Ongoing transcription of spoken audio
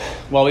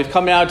Well, we've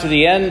come now to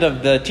the end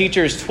of the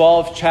teacher's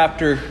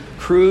 12-chapter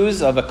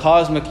cruise of a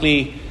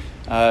cosmically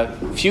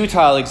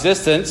futile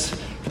existence.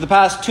 For the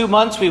past 2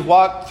 months, we've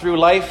walked through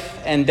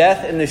life and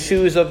death in the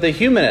shoes of the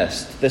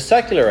humanist, the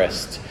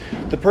secularist,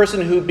 the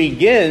person who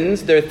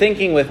begins their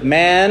thinking with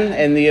man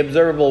and the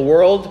observable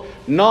world,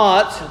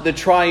 not the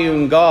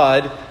triune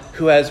God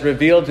who has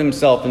revealed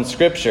himself in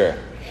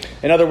Scripture.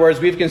 In other words,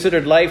 we've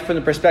considered life from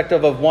the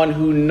perspective of one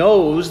who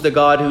knows the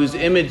God whose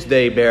image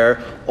they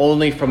bear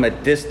only from a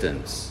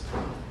distance.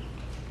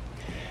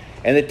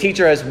 And the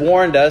teacher has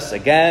warned us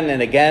again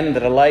and again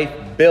that a life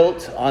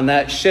built on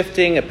that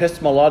shifting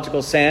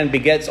epistemological sand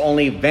begets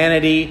only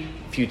vanity,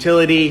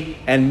 futility,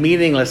 and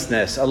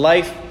meaninglessness. A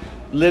life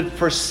lived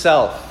for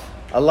self.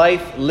 A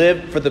life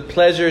lived for the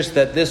pleasures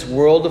that this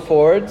world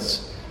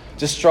affords.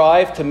 To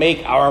strive to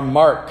make our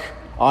mark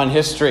on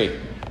history.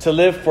 To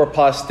live for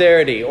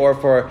posterity or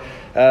for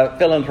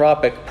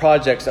philanthropic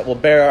projects that will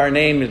bear our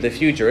name into the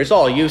future. It's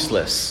all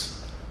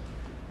useless.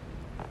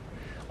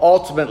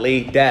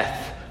 Ultimately,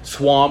 death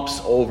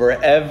swamps over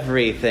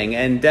everything,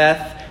 and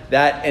death,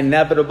 that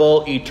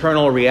inevitable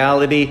eternal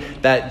reality,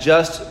 that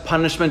just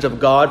punishment of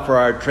God for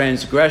our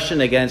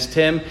transgression against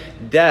him,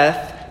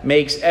 death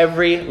makes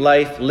every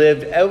life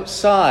lived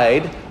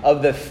outside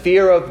of the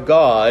fear of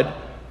God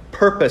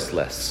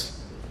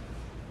purposeless.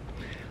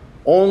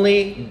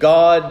 Only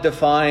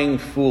God-defying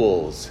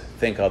fools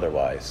think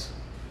otherwise.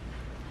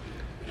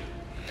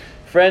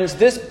 Friends,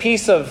 this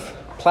piece of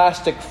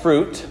plastic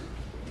fruit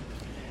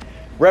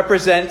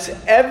represents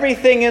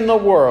everything in the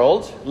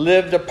world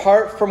lived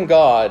apart from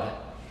God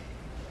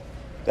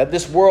that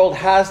this world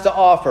has to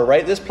offer,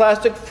 right? This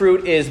plastic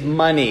fruit is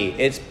money,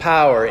 it's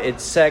power,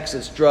 it's sex,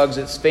 it's drugs,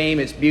 it's fame,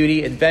 it's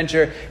beauty,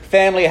 adventure,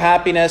 family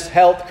happiness,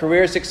 health,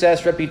 career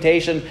success,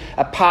 reputation,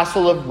 a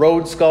passel of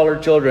Rhodes Scholar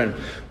children.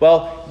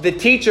 Well, the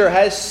teacher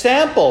has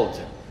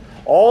sampled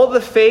all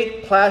the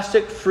fake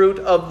plastic fruit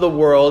of the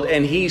world,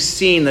 and he's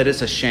seen that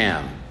it's a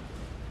sham.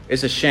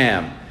 It's a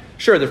sham.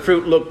 Sure, the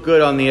fruit looked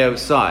good on the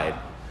outside,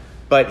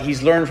 but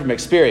he's learned from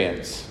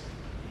experience.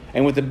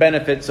 And with the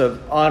benefits of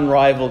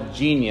unrivaled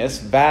genius,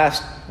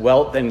 vast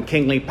wealth, and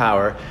kingly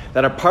power,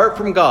 that apart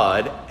from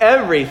God,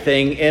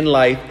 everything in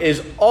life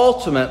is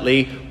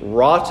ultimately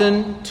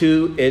rotten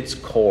to its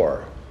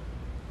core.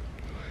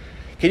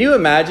 Can you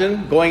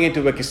imagine going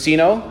into a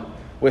casino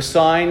with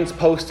signs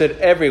posted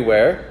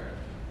everywhere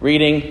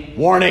reading,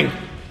 "Warning,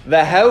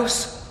 the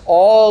house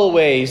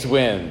always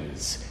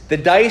wins. The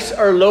dice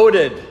are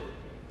loaded.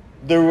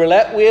 The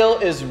roulette wheel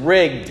is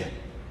rigged.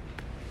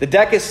 The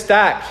deck is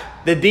stacked.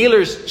 The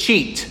dealers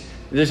cheat."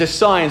 There's just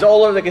signs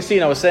all over the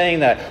casino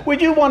saying that.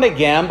 Would you want to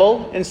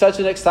gamble in such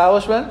an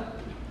establishment?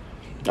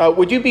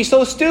 Would you be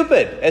so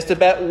stupid as to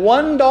bet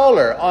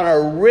 $1 on a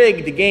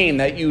rigged game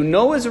that you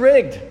know is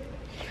rigged?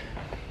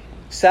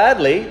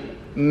 Sadly,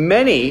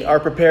 many are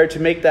prepared to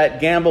make that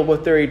gamble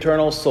with their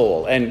eternal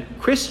soul, and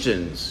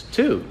Christians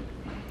too.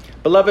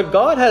 Beloved,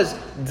 God has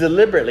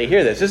deliberately,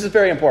 hear this is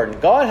very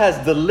important, God has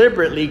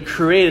deliberately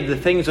created the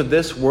things of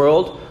this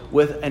world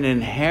with an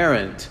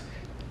inherent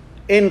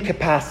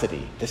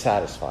incapacity to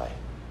satisfy,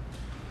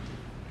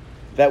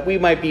 that we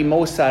might be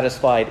most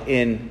satisfied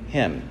in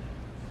him.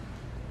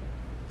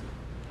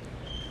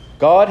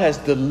 God has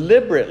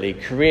deliberately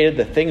created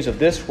the things of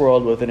this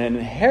world with an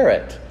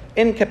inherent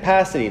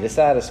incapacity to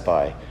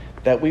satisfy,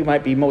 that we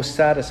might be most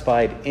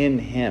satisfied in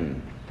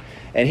him.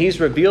 And he's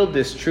revealed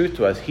this truth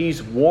to us.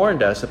 He's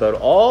warned us about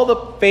all the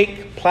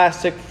fake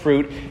plastic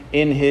fruit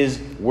in his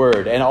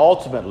word, and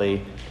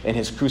ultimately in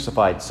his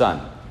crucified Son.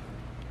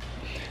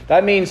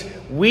 That means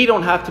we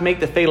don't have to make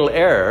the fatal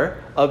error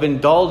of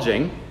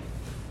indulging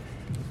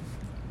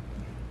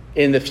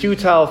in the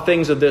futile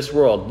things of this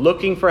world,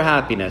 looking for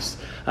happiness.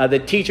 The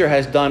teacher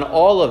has done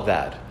all of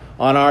that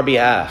on our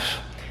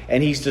behalf,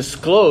 and he's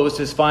disclosed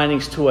his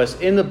findings to us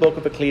in the book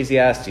of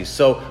Ecclesiastes.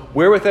 So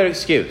we're without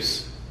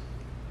excuse.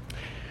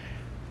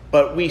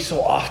 But we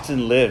so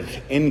often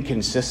live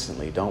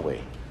inconsistently, don't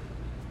we?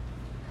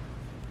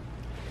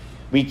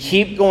 We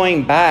keep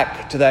going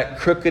back to that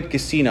crooked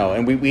casino,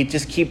 and we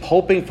just keep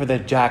hoping for the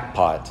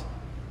jackpot.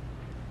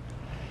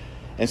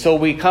 And so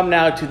we come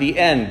now to the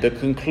end, the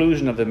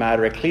conclusion of the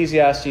matter,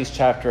 Ecclesiastes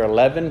chapter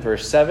 11,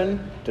 verse 7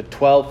 to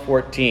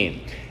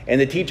 12:14.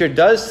 And the teacher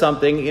does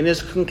something in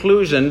his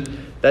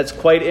conclusion that's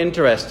quite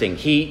interesting.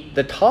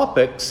 The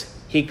topics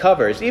he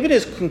covers, even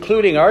his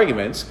concluding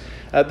arguments,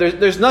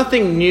 there's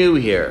nothing new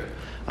here.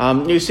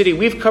 New City,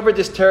 we've covered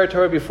this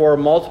territory before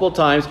multiple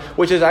times,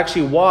 which is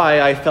actually why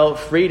I felt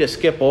free to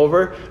skip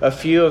over a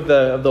few of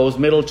those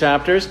middle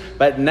chapters.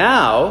 But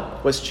now,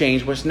 what's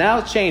changed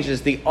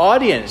is the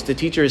audience the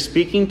teacher is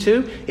speaking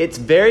to. It's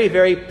very,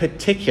 very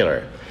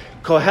particular.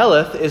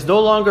 Koheleth is no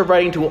longer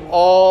writing to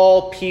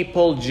all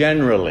people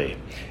generally.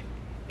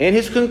 In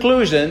his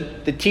conclusion,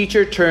 the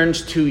teacher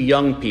turns to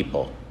young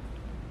people.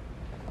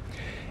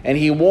 And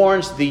he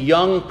warns the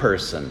young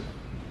person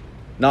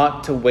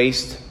not to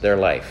waste their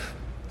life.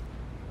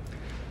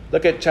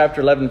 Look at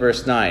chapter 11,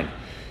 verse 9.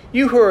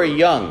 You who are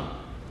young,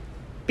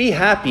 be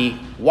happy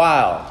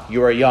while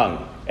you are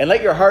young. And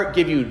let your heart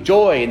give you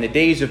joy in the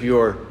days of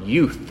your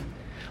youth.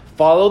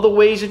 Follow the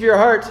ways of your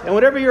heart and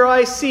whatever your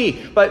eyes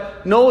see.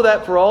 But know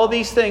that for all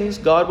these things,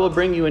 God will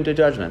bring you into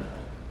judgment.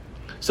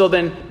 So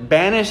then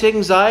banish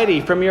anxiety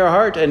from your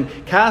heart and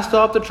cast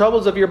off the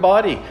troubles of your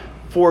body.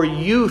 For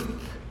youth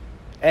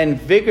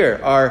and vigor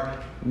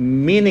are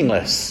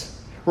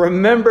meaningless.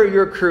 Remember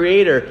your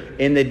Creator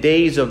in the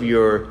days of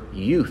your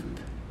youth.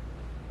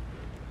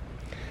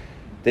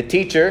 The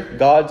teacher,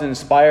 God's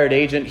inspired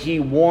agent, he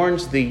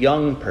warns the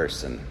young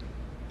person.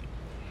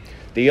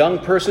 The young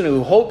person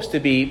who hopes to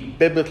be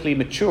biblically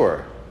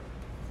mature.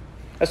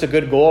 That's a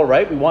good goal,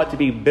 right? We want to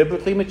be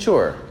biblically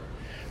mature.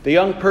 The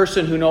young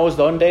person who knows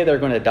one day they're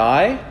going to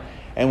die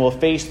and will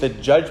face the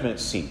judgment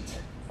seat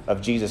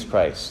of Jesus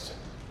Christ.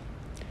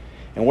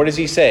 And what does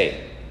he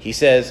say? He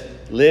says,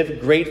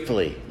 live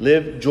gratefully,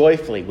 live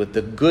joyfully with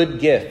the good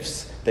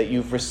gifts that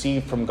you've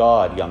received from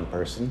God, young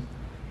person.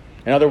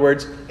 In other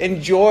words,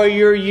 enjoy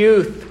your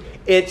youth.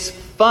 It's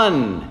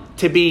fun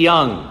to be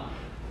young,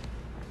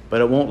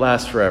 but it won't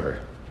last forever.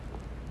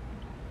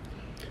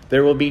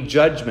 There will be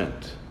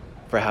judgment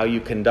for how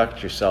you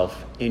conduct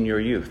yourself in your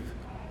youth.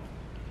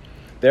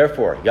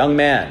 Therefore, young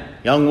man,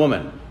 young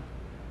woman,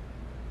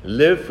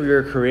 live for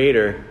your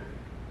Creator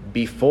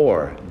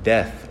before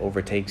death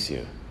overtakes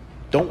you.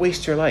 Don't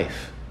waste your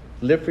life.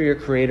 Live for your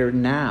Creator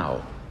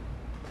now.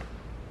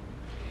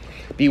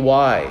 Be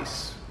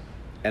wise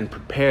and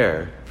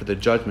prepare for the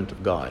judgment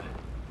of God.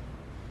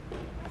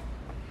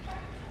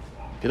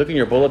 If you look in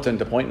your bulletin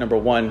to point number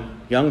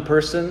 1, young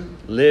person,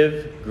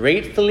 live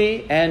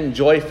gratefully and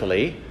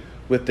joyfully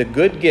with the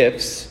good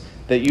gifts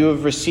that you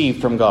have received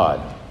from God.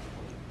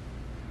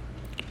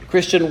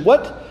 Christian,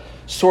 what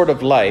sort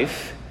of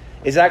life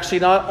is actually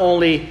not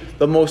only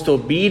the most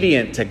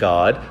obedient to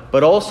God,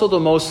 but also the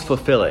most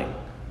fulfilling?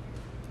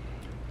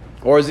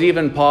 Or is it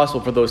even possible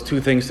for those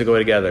two things to go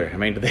together? I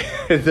mean,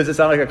 does it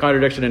sound like a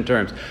contradiction in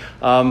terms?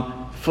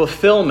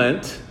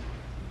 Fulfillment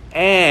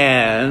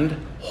and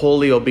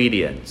holy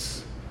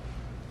obedience.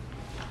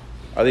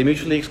 Are they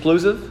mutually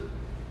exclusive?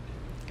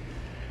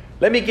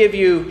 Let me give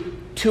you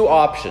two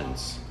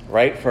options,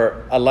 right,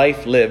 for a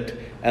life lived,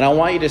 and I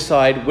want you to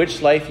decide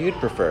which life you'd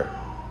prefer.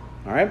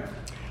 All right?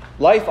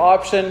 Life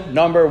option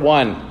number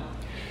 1.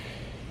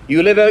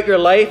 You live out your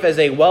life as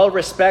a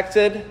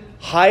well-respected,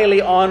 highly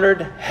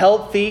honored,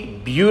 healthy,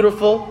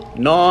 beautiful,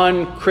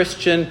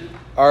 non-Christian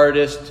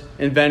artist,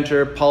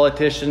 inventor,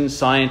 politician,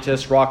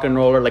 scientist, rock and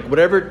roller, like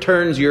whatever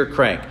turns your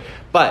crank.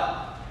 But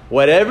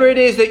whatever it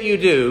is that you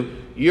do,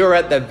 you're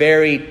at the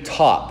very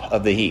top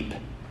of the heap.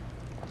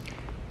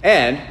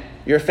 And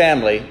your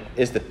family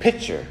is the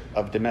picture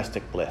of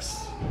domestic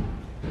bliss.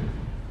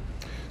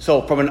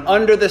 So from an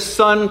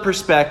under-the-sun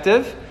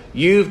perspective,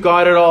 you've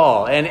got it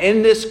all. And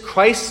in this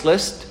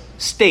Christless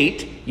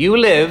state, you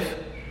live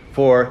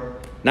for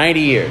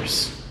 90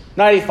 years.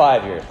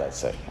 95 years, let's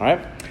say. All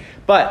right?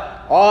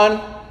 But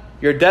on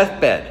your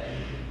deathbed,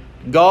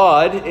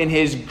 God, in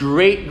His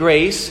great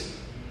grace,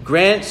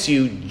 grants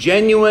you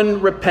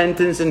genuine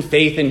repentance and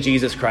faith in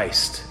Jesus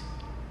Christ.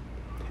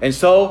 And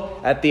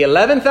so, at the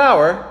 11th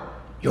hour,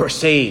 you're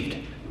saved.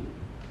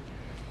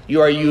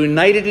 You are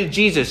united to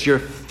Jesus. You're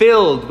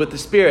filled with the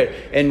Spirit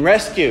and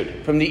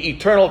rescued from the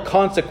eternal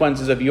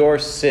consequences of your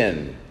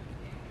sin.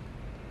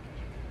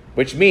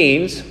 Which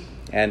means,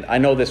 and I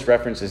know this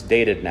reference is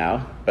dated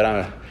now, but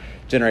I'm a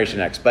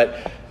Generation X,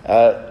 but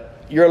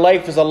your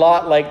life is a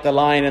lot like the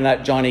line in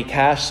that Johnny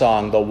Cash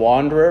song, The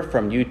Wanderer,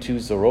 from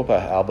U2's Europa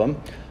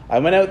album. I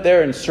went out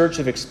there in search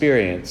of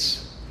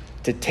experience,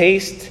 to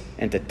taste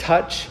and to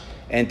touch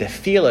and to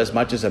feel as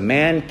much as a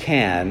man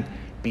can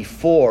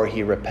before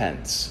he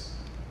repents.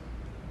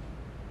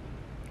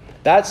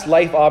 That's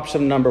life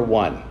option number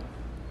 1.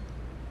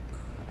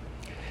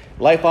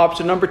 Life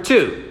option number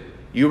 2.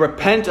 You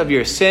repent of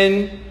your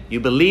sin, you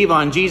believe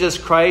on Jesus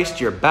Christ,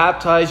 you're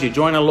baptized, you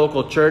join a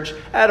local church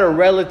at a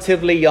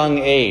relatively young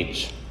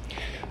age.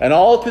 And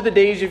all through the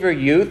days of your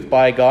youth,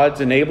 by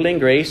God's enabling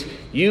grace,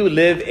 you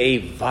live a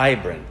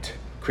vibrant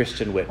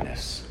Christian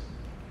witness.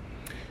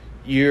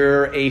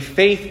 You're a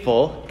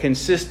faithful,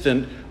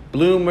 consistent,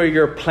 bloom where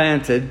you're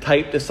planted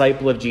type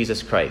disciple of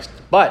Jesus Christ.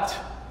 But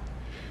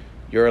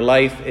your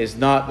life is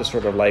not the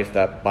sort of life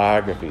that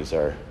biographies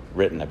are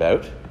written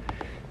about.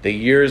 The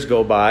years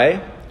go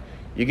by.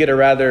 You get a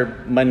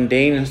rather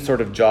mundane sort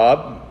of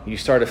job. You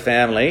start a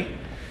family.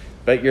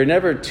 But you're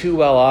never too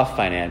well off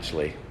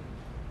financially.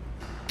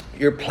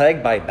 You're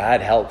plagued by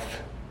bad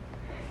health.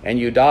 And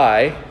you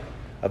die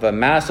of a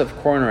massive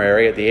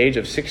coronary at the age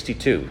of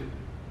 62.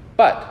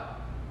 But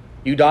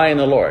you die in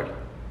the Lord.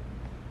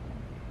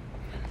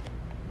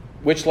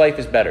 Which life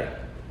is better?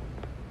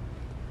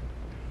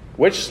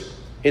 Which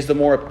is the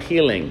more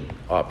appealing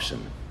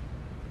option?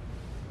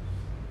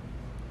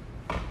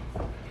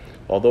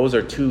 Well, those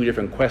are two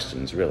different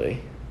questions,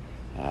 really.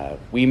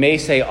 We may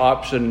say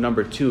option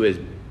number 2 is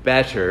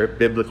better,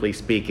 biblically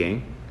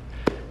speaking,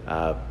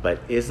 but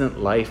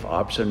isn't life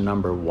option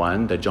number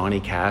 1, the Johnny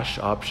Cash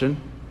option?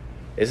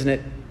 Isn't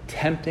it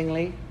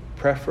temptingly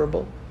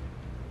preferable?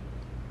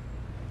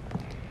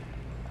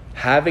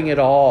 Having it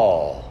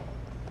all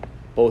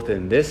both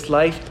in this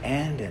life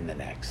and in the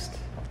next.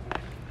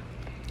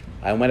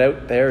 I went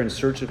out there in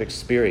search of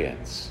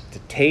experience, to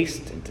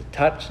taste and to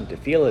touch and to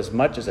feel as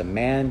much as a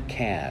man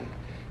can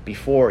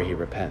before he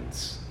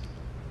repents.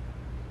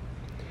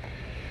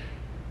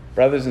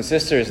 Brothers and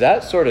sisters,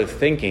 that sort of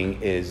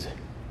thinking is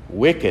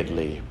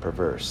wickedly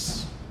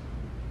perverse.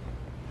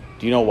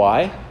 Do you know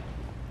why?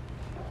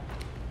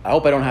 I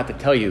hope I don't have to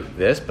tell you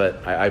this,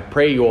 but I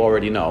pray you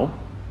already know.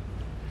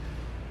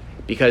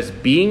 Because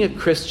being a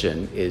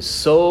Christian is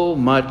so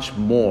much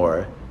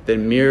more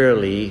than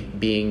merely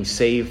being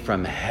saved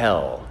from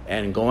hell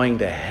and going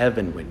to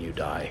heaven when you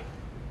die.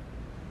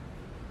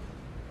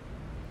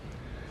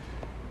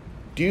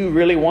 Do you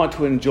really want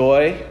to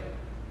enjoy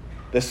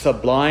the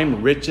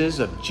sublime riches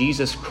of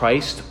Jesus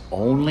Christ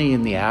only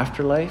in the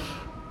afterlife?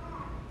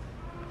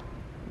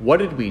 What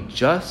did we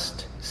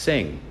just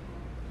sing?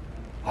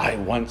 I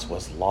once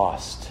was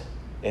lost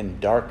in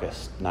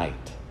darkest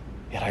night,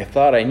 yet I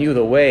thought I knew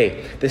the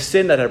way. The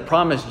sin that had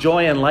promised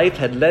joy in life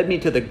had led me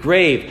to the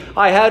grave.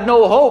 I had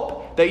no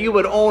hope that you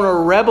would own a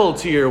rebel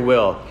to your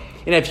will.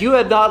 And if you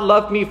had not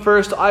loved me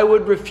first, I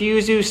would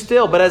refuse you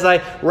still. But as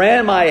I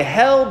ran my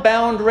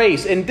hell-bound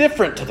race,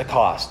 indifferent to the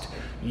cost,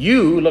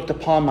 you looked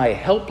upon my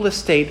helpless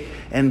state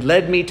and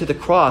led me to the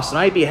cross. And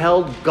I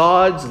beheld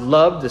God's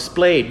love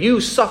displayed.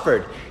 You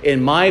suffered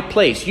in my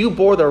place. You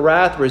bore the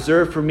wrath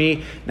reserved for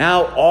me.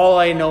 Now all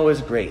I know is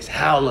grace.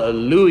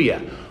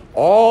 Hallelujah.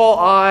 All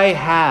I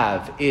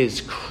have is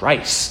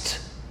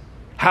Christ.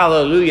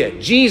 Hallelujah.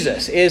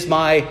 Jesus is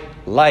my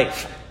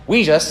life.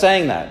 We just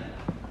sang that.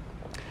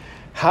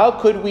 How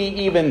could we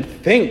even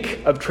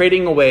think of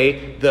trading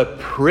away the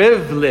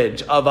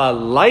privilege of a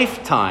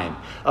lifetime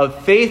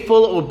of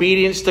faithful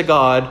obedience to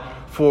God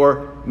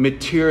for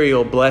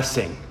material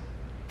blessing,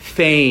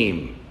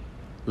 fame,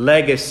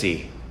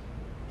 legacy?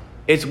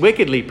 It's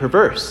wickedly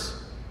perverse.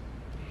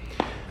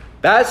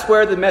 That's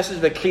where the message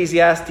of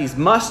Ecclesiastes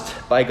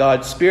must, by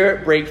God's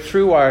Spirit, break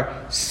through our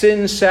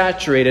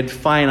sin-saturated,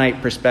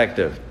 finite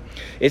perspective.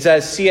 It's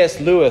as C.S.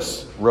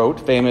 Lewis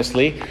wrote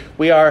famously,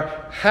 we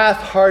are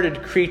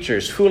half-hearted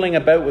creatures fooling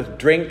about with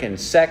drink and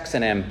sex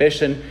and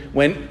ambition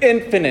when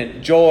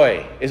infinite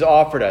joy is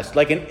offered us,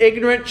 like an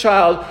ignorant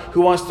child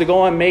who wants to go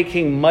on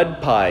making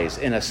mud pies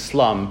in a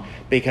slum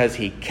because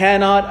he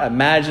cannot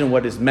imagine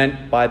what is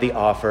meant by the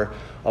offer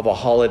of a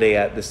holiday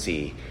at the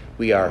sea.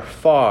 We are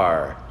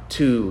far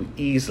too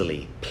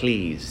easily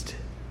pleased.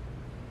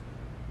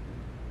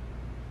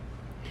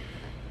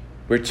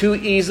 We're too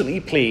easily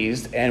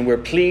pleased, and we're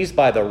pleased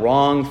by the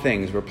wrong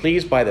things. We're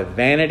pleased by the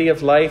vanity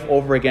of life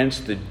over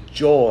against the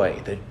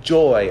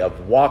joy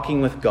of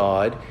walking with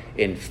God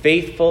in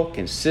faithful,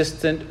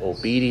 consistent,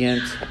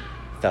 obedient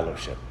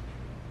fellowship.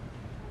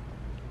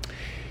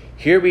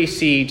 Here we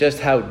see just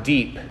how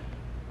deep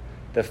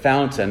the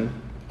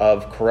fountain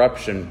of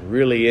corruption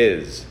really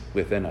is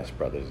within us,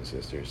 brothers and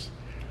sisters.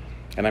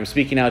 And I'm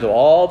speaking now to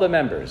all the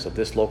members of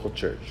this local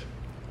church.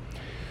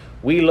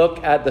 We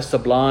look at the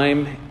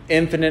sublime,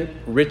 infinite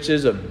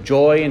riches of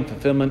joy and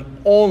fulfillment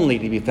only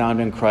to be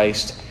found in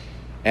Christ,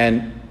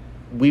 and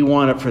we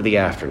want it for the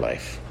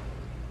afterlife.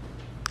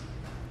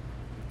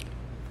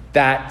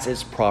 That's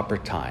its proper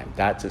time.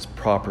 That's its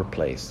proper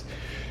place.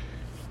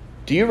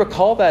 Do you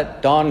recall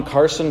that Don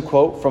Carson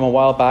quote from a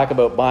while back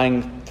about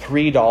buying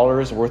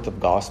 $3 worth of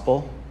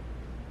gospel?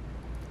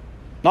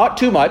 Not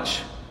too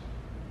much,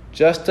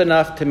 just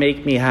enough to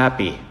make me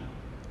happy,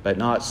 but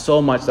not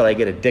so much that I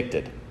get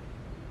addicted.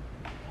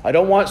 I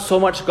don't want so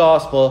much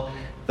gospel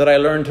that I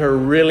learn to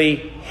really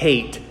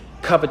hate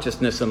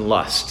covetousness and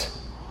lust.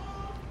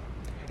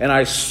 And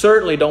I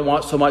certainly don't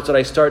want so much that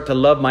I start to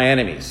love my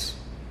enemies,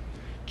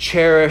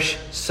 cherish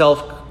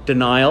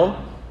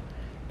self-denial,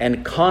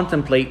 and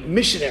contemplate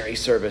missionary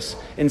service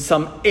in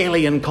some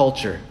alien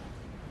culture.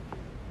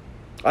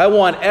 I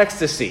want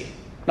ecstasy,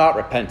 not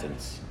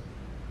repentance.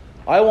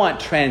 I want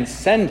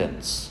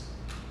transcendence,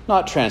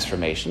 not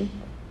transformation.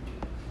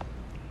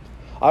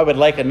 I would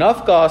like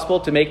enough gospel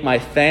to make my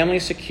family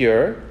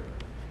secure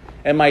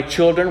and my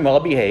children well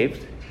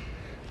behaved,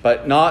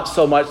 but not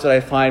so much that I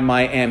find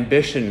my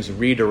ambitions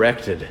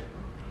redirected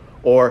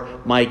or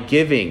my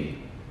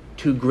giving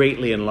too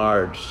greatly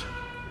enlarged.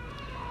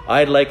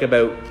 I'd like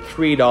about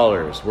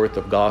 $3 worth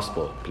of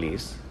gospel,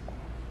 please.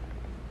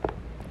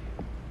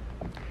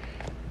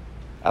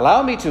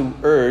 Allow me to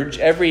urge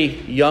every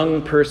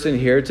young person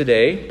here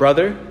today,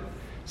 brother,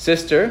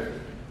 sister,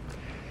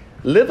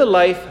 live a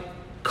life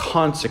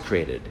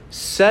consecrated,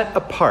 set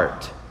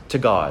apart to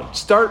God.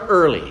 Start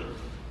early.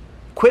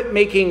 Quit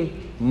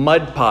making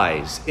mud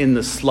pies in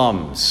the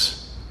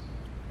slums.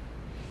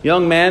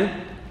 Young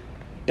man,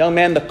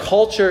 the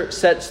culture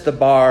sets the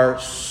bar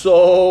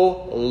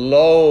so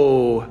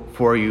low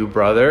for you,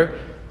 brother.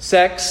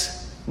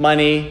 Sex,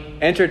 money,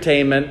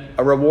 entertainment,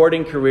 a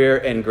rewarding career,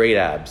 and great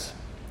abs.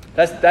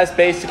 That's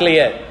basically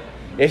it.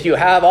 If you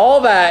have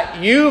all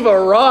that, you've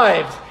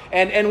arrived.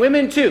 And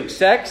women too.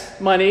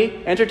 Sex,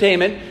 money,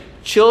 entertainment,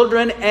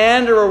 children,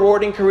 and a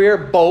rewarding career,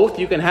 both.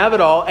 You can have it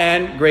all,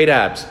 and great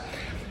abs.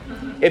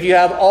 if you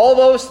have all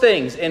those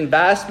things in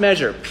vast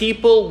measure,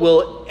 people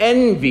will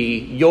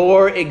envy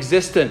your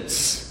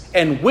existence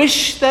and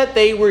wish that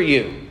they were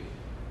you.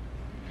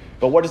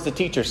 But what does the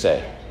teacher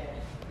say?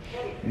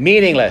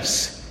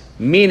 Meaningless,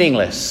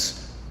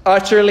 meaningless,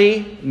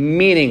 utterly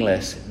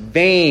meaningless,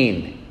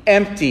 vain,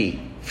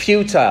 empty,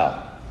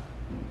 futile.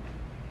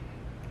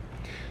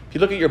 If you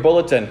look at your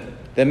bulletin,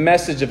 the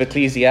message of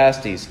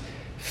Ecclesiastes,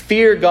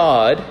 fear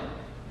God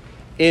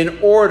in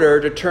order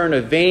to turn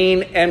a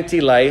vain,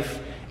 empty life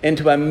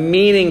into a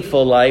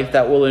meaningful life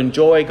that will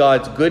enjoy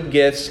God's good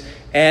gifts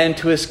and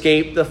to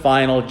escape the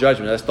final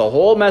judgment. That's the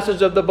whole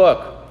message of the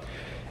book.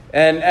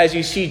 And as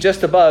you see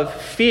just above,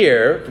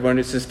 fear, when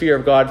it says fear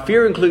of God,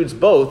 fear includes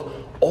both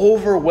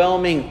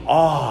overwhelming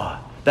awe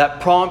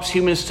that prompts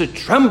humans to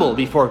tremble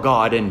before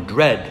God in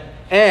dread,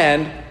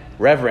 and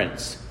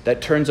reverence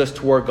that turns us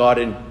toward God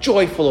in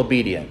joyful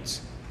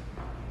obedience.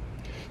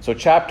 So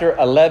chapter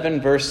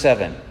 11, verse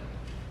 7.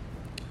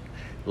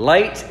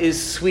 Light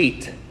is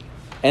sweet,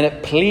 and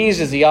it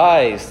pleases the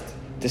eyes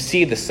to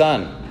see the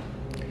sun.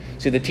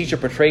 See, the teacher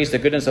portrays the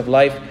goodness of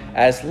life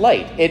as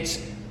light.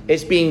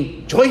 It's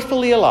being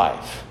joyfully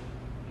alive.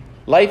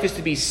 Life is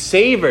to be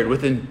savored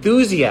with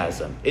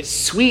enthusiasm. It's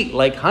sweet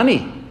like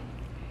honey.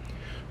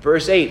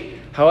 Verse 8,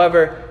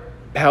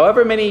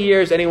 however many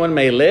years anyone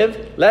may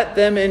live, let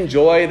them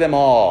enjoy them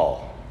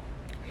all.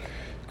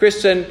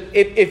 Christian,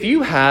 if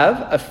you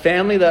have a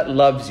family that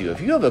loves you,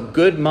 if you have a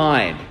good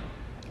mind,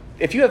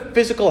 if you have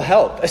physical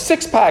health, a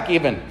six-pack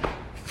even,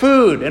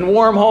 food and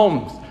warm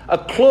homes,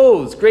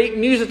 clothes, great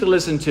music to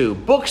listen to,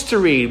 books to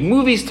read,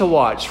 movies to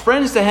watch,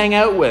 friends to hang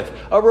out with,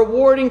 a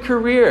rewarding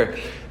career.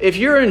 If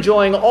you're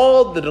enjoying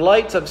all the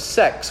delights of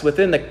sex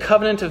within the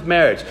covenant of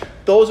marriage,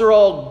 those are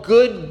all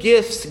good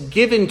gifts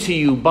given to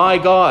you by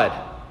God.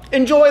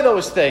 Enjoy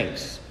those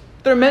things.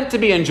 They're meant to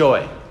be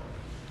enjoyed.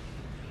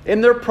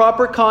 In their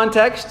proper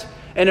context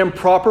and in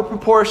proper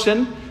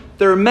proportion,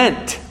 they're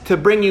meant to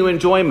bring you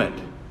enjoyment.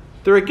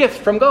 They're a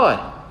gift from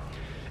God.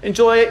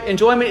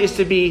 Enjoyment is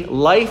to be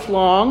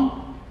lifelong,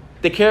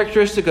 the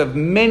characteristic of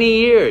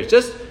many years.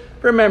 Just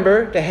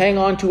remember to hang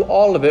on to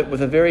all of it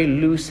with a very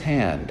loose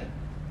hand.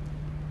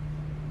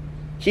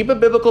 Keep a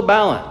biblical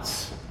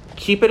balance.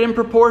 Keep it in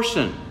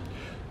proportion.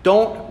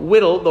 Don't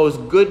whittle those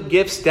good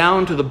gifts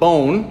down to the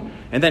bone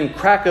and then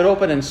crack it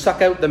open and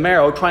suck out the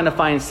marrow trying to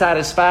find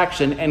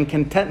satisfaction and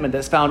contentment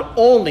that's found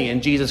only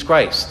in Jesus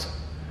Christ.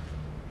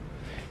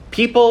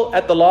 People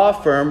at the law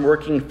firm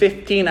working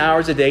 15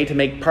 hours a day to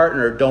make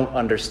partner don't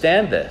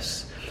understand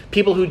this.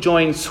 People who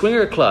join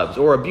swinger clubs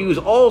or abuse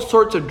all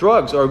sorts of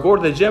drugs or go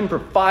to the gym for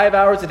 5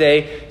 hours a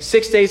day,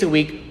 6 days a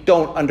week,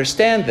 don't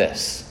understand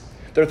this.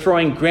 They're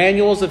throwing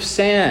granules of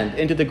sand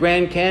into the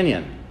Grand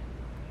Canyon.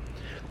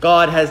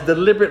 God has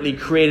deliberately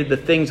created the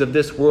things of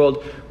this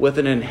world with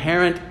an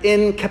inherent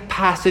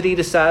incapacity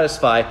to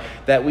satisfy,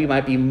 that we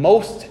might be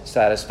most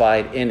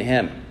satisfied in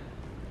Him.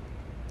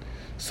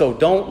 So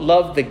don't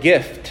love the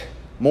gift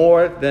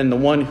more than the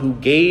one who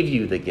gave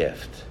you the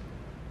gift.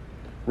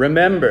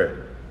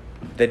 Remember,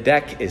 the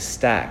deck is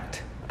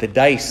stacked. The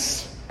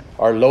dice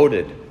are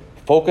loaded.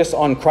 Focus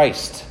on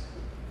Christ.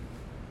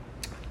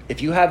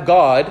 If you have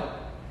God,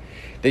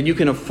 then you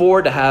can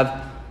afford to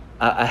have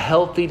a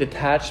healthy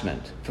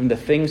detachment from the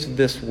things of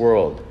this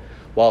world,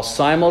 while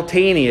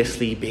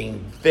simultaneously being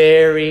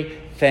very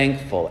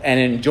thankful and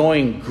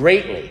enjoying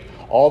greatly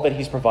all that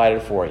He's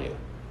provided for you.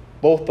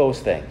 Both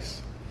those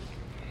things.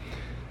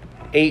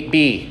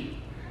 8b,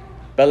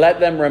 but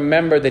let them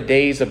remember the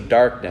days of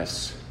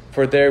darkness,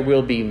 for there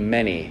will be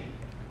many.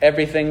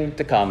 Everything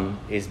to come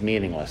is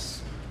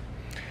meaningless.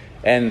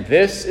 And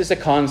this is a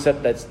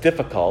concept that's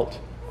difficult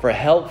for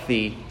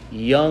healthy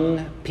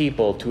young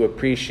people to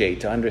appreciate,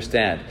 to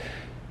understand.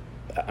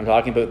 I'm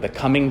talking about the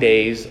coming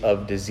days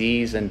of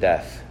disease and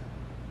death.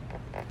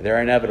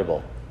 They're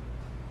inevitable.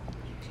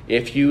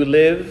 If you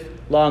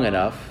live long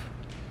enough,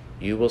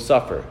 you will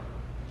suffer.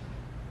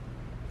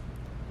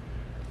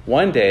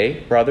 One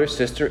day, brother,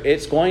 sister,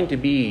 it's going to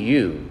be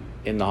you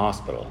in the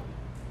hospital.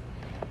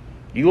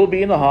 You will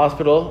be in the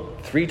hospital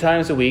 3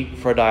 times a week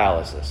for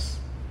dialysis.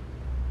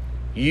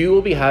 You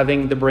will be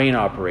having the brain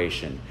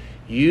operation.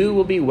 You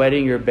will be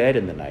wetting your bed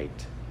in the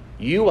night.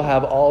 You will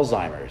have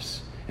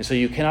Alzheimer's, and so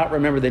you cannot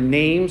remember the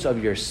names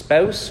of your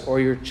spouse or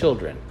your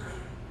children.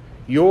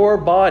 Your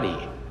body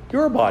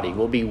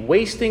will be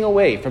wasting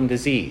away from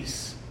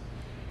disease.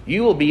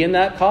 You will be in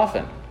that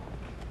coffin.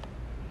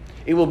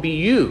 It will be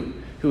you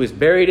who is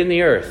buried in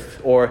the earth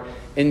or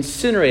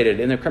incinerated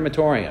in the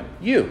crematorium.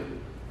 You.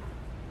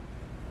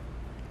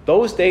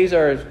 Those days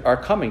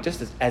are coming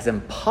just as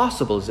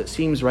impossible as it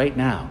seems right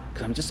now,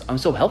 because I'm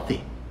so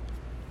healthy.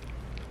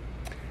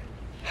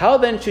 How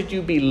then should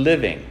you be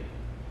living,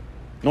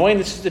 knowing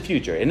this is the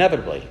future,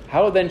 inevitably?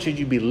 How then should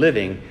you be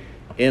living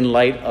in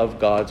light of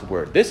God's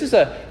word? This is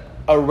a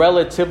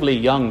relatively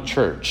young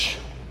church.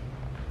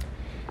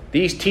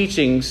 These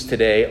teachings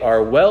today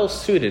are well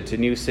suited to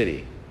New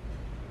City.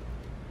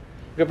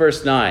 Look at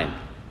verse 9.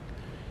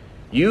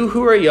 You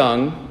who are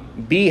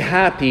young, be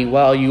happy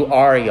while you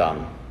are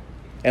young,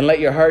 and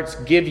let your hearts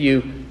give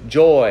you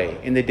joy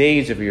in the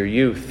days of your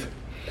youth.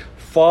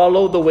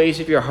 Follow the ways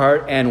of your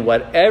heart and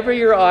whatever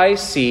your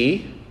eyes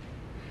see,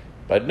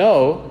 but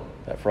know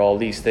that for all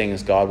these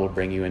things God will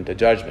bring you into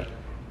judgment.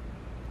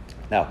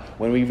 Now,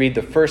 when we read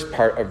the first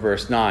part of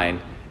verse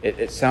 9,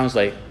 it sounds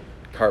like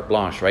carte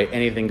blanche, right?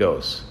 Anything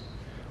goes.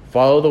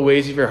 Follow the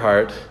ways of your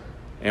heart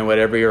and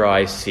whatever your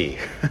eyes see.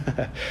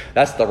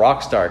 That's the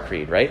rock star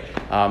creed, right?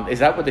 Is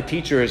that what the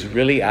teacher is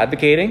really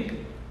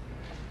advocating?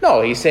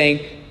 No, he's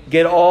saying,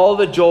 get all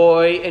the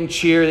joy and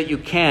cheer that you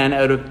can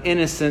out of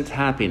innocent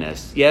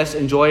happiness. Yes,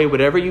 enjoy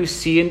whatever you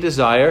see and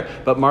desire,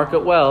 but mark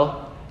it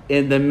well.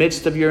 In the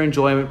midst of your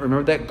enjoyment,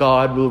 remember that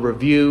God will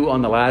review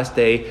on the last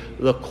day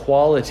the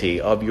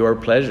quality of your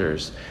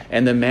pleasures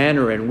and the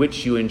manner in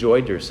which you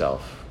enjoyed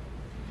yourself.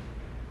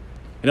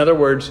 In other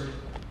words,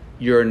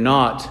 you're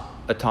not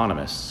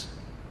autonomous.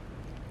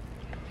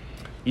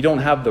 You don't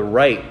have the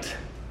right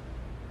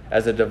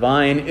as a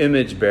divine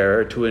image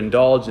bearer to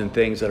indulge in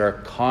things that are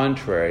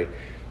contrary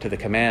to the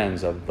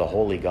commands of the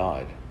holy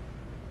God.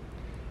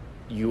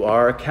 You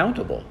are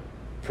accountable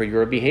for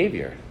your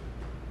behavior.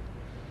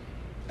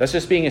 That's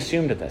just being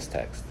assumed in this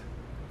text.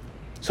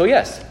 So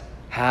yes,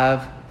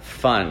 have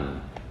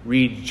fun,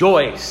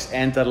 rejoice,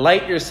 and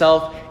delight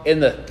yourself in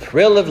the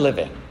thrill of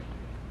living.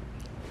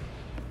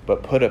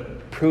 But put a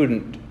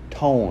prudent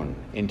tone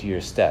into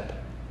your step.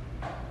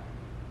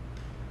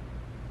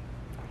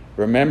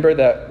 Remember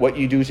that what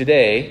you do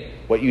today,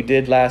 what you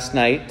did last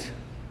night,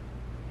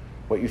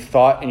 what you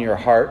thought in your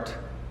heart,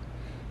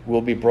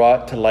 will be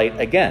brought to light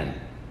again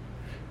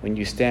when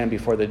you stand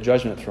before the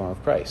judgment throne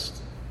of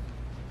Christ.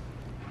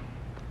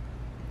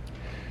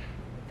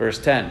 Verse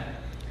 10.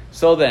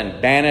 So then,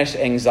 banish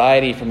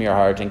anxiety from your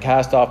heart and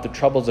cast off the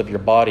troubles of your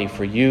body,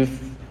 for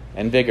youth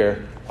and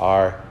vigor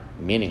are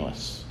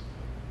meaningless.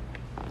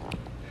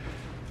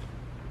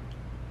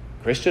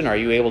 Christian, are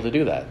you able to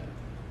do that?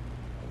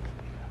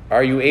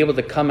 Are you able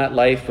to come at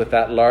life with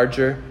that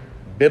larger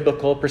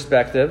biblical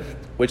perspective,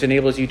 which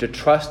enables you to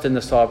trust in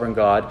the sovereign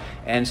God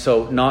and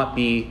so not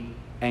be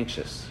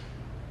anxious,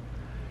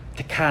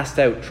 to cast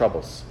out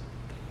troubles?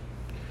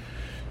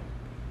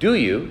 Do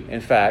you,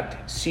 in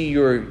fact, see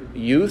your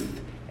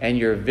youth and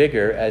your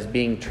vigor as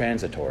being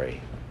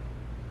transitory?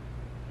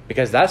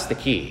 Because that's the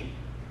key.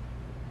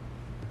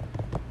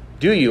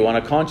 Do you, on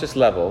a conscious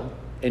level,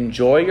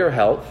 enjoy your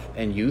health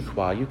and youth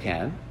while you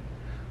can,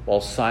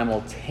 while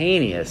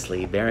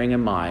simultaneously bearing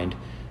in mind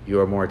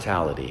your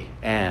mortality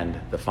and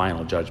the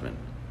final judgment?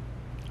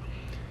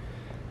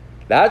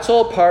 That's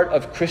all part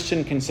of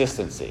Christian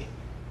consistency,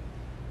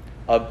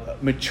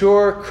 of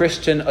mature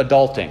Christian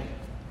adulting.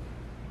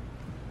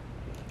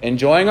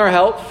 Enjoying our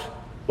health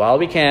while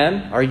we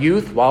can, our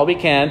youth while we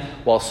can,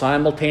 while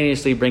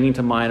simultaneously bringing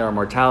to mind our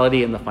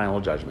mortality and the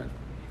final judgment.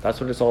 That's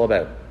what it's all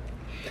about.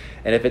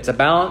 And if it's a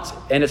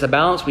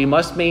balance we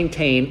must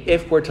maintain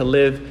if we're to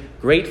live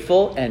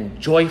grateful and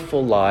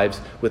joyful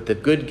lives with the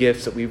good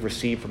gifts that we've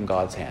received from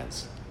God's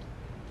hands.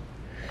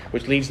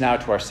 Which leads now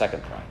to our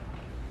second point.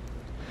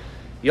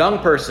 Young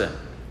person,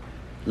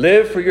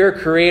 live for your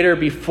Creator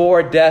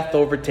before death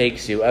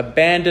overtakes you.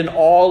 Abandon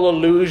all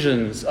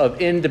illusions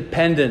of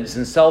independence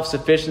and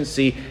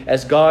self-sufficiency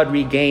as God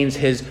regains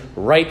his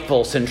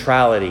rightful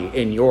centrality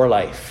in your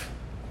life.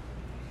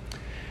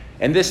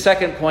 And this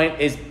second point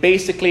is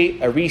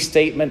basically a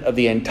restatement of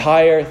the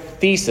entire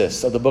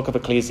thesis of the book of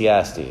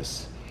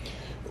Ecclesiastes.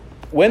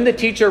 When the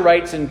teacher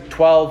writes in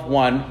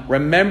 12:1,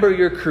 remember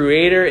your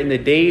Creator in the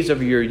days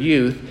of your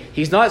youth,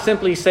 he's not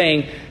simply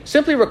saying,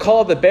 simply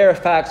recall the bare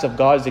facts of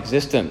God's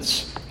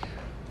existence.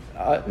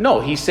 No,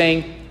 he's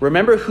saying,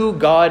 remember who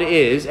God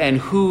is and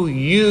who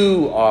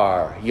you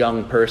are,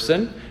 young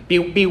person.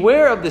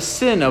 Beware of the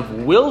sin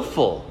of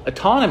willful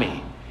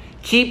autonomy.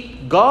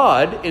 Keep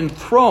God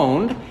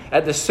enthroned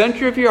at the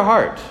center of your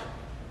heart,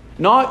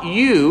 not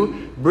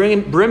you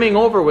brimming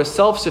over with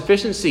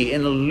self-sufficiency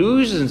and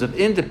illusions of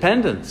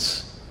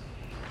independence.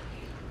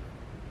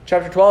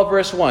 Chapter 12,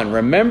 verse 1.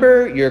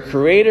 Remember your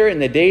Creator in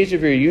the days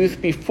of your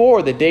youth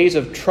before the days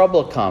of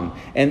trouble come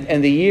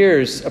and the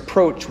years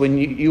approach when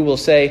you will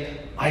say,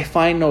 I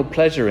find no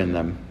pleasure in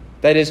them.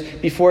 That is,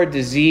 before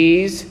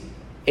disease,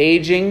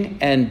 aging,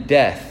 and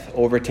death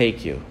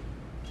overtake you.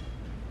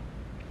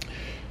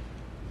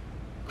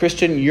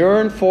 Christian,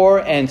 yearn for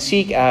and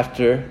seek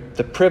after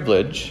the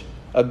privilege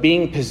of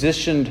being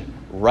positioned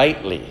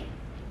rightly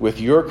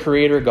with your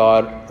Creator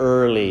God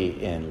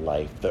early in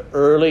life. The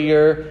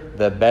earlier,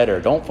 the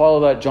better. Don't follow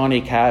that Johnny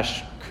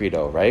Cash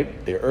credo,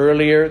 right? The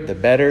earlier, the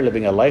better,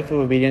 living a life of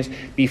obedience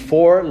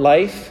before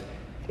life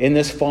in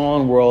this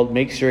fallen world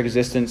makes your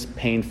existence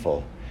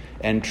painful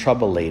and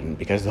trouble-laden,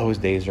 because those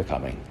days are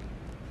coming.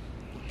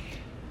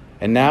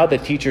 And now the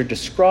teacher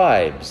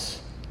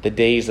describes the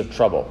days of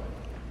trouble,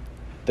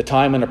 the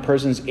time when a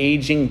person's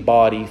aging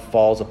body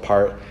falls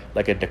apart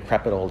like a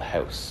decrepit old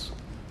house.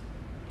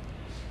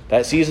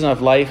 That season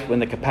of life when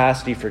the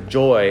capacity for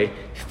joy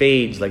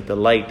fades like the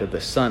light of the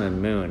sun and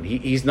moon.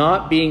 He's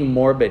not being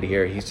morbid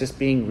here. He's just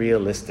being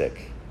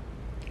realistic.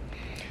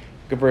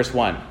 Look at verse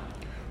 1.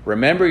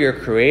 Remember your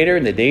Creator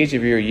in the days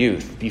of your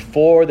youth,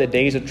 before the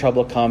days of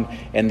trouble come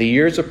and the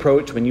years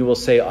approach when you will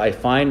say, I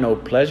find no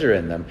pleasure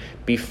in them.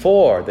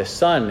 Before the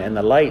sun and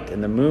the light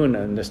and the moon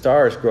and the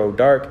stars grow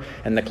dark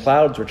and the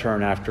clouds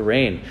return after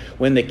rain.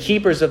 When the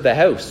keepers of the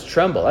house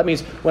tremble. That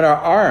means when our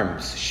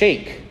arms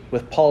shake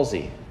with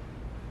palsy.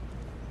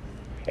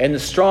 And the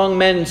strong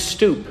men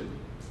stoop.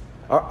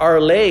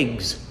 Our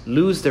legs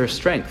lose their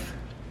strength.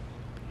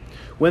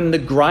 When the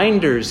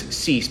grinders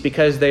cease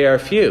because they are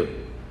few.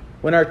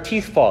 When our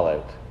teeth fall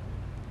out.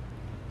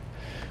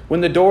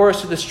 When the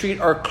doors to the street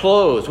are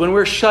closed. When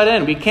we're shut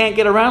in. We can't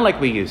get around like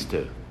we used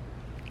to.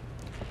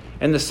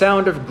 And the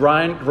sound of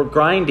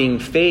grinding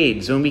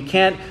fades. When we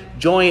can't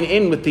join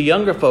in with the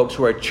younger folks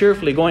who are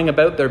cheerfully going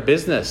about their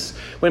business.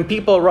 When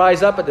people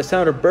rise up at the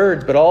sound of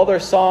birds, but all their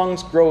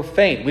songs grow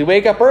faint. We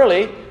wake up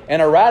early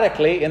and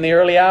erratically in the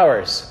early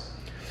hours.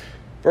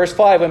 Verse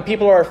 5, when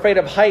people are afraid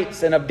of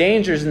heights and of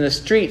dangers in the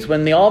streets.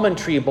 When the almond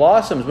tree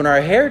blossoms. When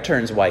our hair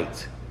turns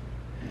white.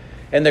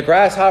 And the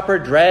grasshopper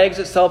drags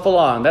itself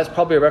along. That's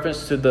probably a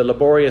reference to the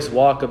laborious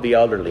walk of the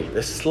elderly.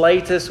 The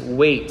slightest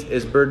weight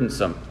is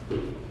burdensome.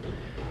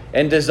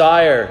 And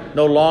desire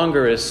no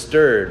longer is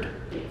stirred.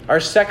 Our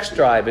sex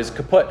drive is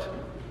kaput.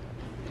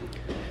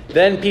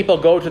 Then people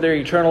go to their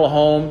eternal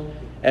home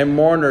and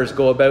mourners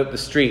go about the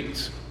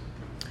streets.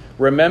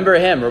 Remember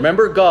him,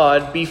 remember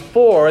God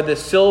before the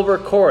silver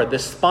cord, the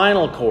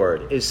spinal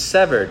cord is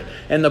severed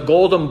and the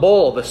golden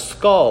bowl, the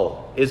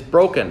skull, is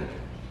broken.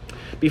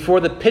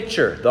 Before the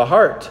pitcher, the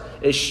heart,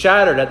 is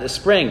shattered at the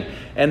spring,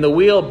 and the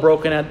wheel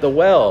broken at the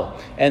well,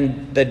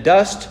 and the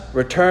dust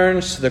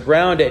returns to the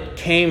ground it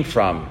came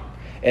from,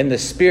 and the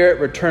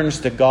spirit returns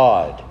to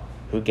God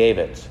who gave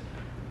it.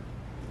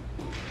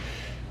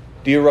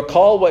 Do you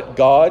recall what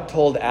God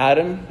told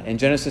Adam in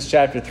Genesis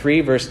chapter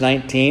 3, verse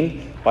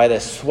 19? By the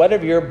sweat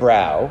of your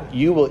brow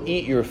you will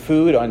eat your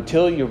food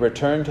until you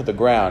return to the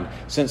ground,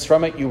 since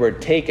from it you were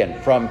taken.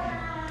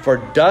 For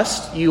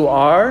dust you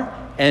are,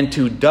 and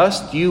to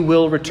dust you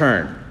will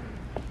return.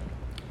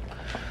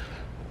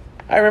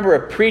 I remember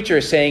a preacher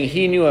saying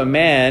he knew a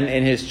man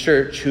in his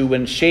church who,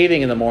 when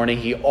shaving in the morning,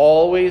 he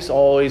always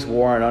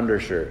wore an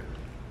undershirt.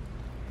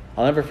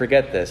 I'll never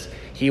forget this.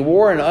 He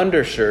wore an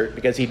undershirt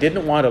because he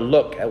didn't want to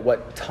look at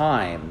what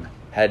time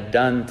had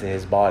done to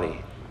his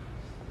body.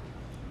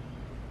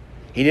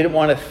 He didn't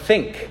want to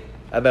think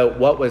about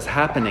what was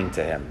happening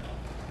to him.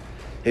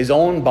 His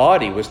own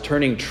body was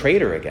turning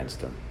traitor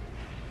against him.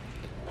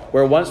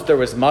 Where once there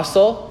was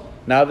muscle,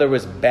 now there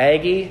was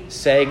baggy,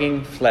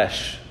 sagging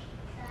flesh.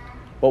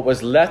 What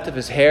was left of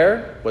his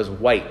hair was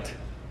white.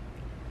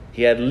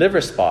 He had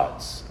liver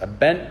spots, a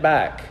bent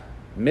back,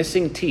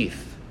 missing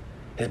teeth.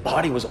 His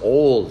body was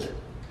old.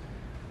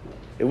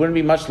 It wouldn't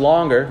be much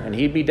longer, and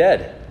he'd be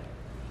dead.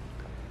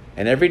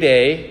 And every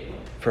day,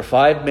 for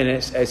 5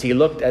 minutes, as he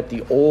looked at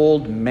the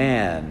old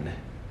man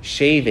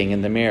shaving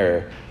in the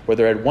mirror, where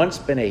there had once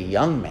been a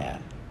young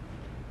man,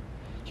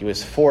 he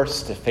was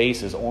forced to face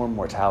his own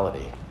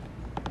mortality.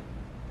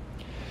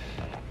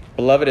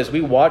 Beloved, as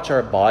we watch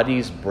our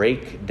bodies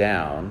break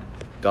down,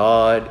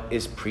 God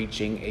is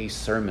preaching a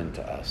sermon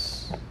to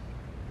us.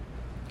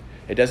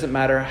 It doesn't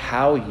matter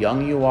how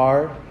young you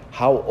are,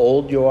 how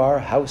old you are,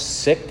 how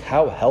sick,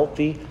 how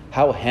healthy,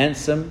 how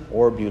handsome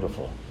or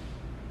beautiful.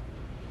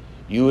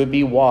 You would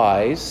be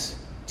wise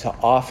to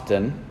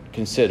often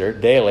consider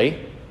daily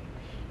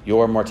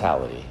your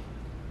mortality.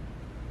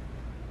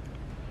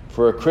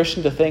 For a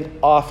Christian to think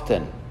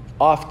often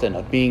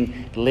of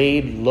being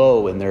laid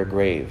low in their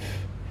grave.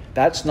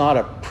 That's not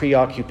a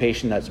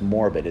preoccupation that's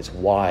morbid. It's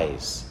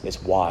wise.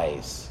 It's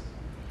wise.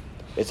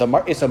 It's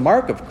a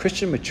mark of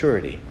Christian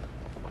maturity.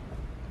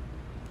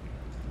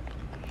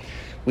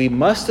 We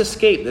must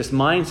escape this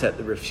mindset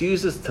that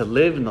refuses to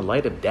live in the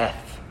light of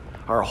death.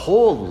 Our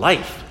whole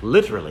life,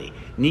 literally,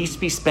 needs to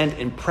be spent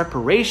in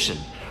preparation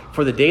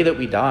for the day that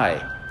we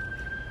die.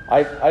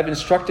 I've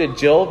instructed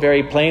Jill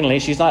very plainly.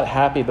 She's not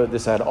happy about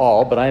this at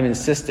all, but I'm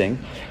insisting.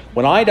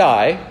 When I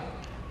die,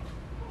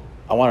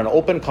 I want an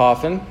open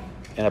coffin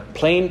and a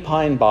plain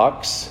pine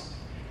box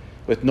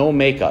with no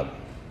makeup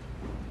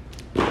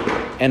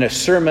and a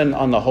sermon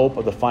on the hope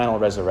of the final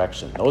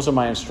resurrection. Those are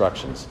my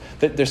instructions.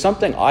 There's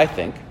something I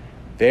think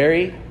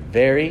very,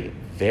 very,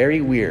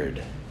 very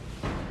weird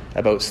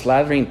about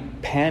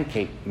slathering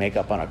pancake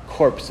makeup on a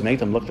corpse to make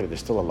them look like they're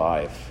still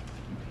alive.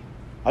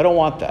 I don't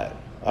want that.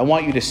 I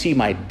want you to see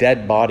my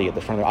dead body at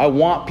the front of it. I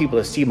want people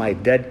to see my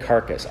dead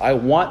carcass. I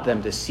want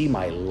them to see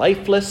my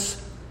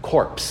lifeless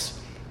corpse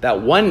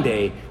that one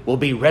day will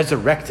be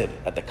resurrected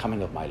at the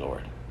coming of my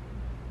Lord.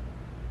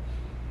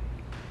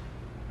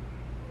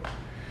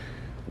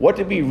 What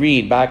did we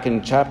read back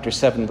in chapter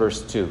 7,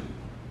 verse 2?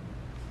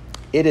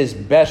 It is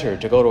better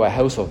to go to a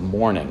house of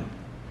mourning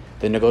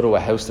than to go to a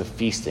house of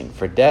feasting,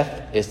 for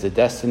death is the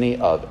destiny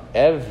of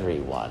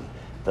everyone.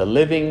 The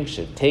living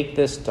should take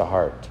this to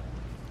heart.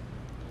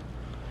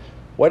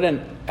 What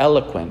an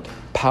eloquent,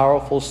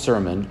 powerful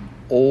sermon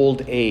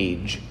old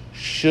age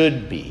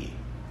should be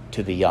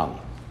to the young.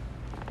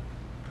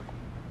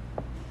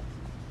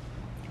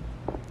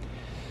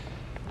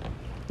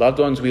 Loved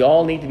ones, we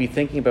all need to be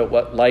thinking about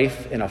what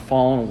life in a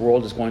fallen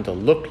world is going to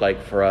look like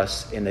for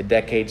us in the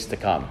decades to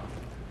come.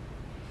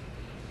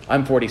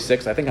 I'm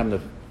 46. I think I'm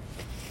the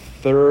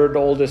fourth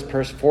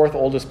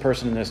oldest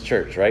person in this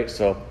church, right?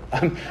 So,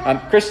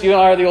 Chris, you and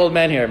I are the old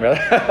men here,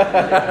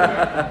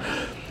 brother.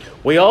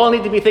 We all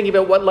need to be thinking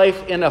about what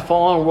life in a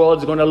fallen world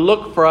is going to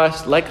look for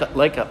us like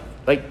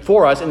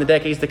for us in the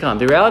decades to come.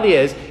 The reality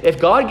is, if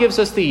God gives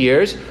us the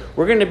years,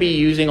 we're going to be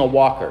using a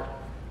walker.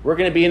 We're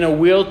going to be in a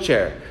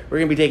wheelchair. We're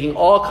going to be taking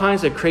all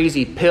kinds of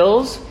crazy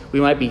pills. We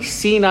might be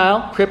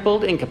senile,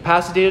 crippled,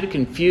 incapacitated,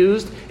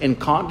 confused,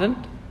 incontinent,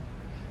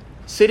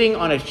 sitting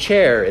on a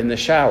chair in the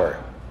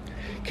shower.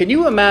 Can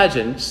you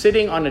imagine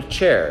sitting on a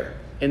chair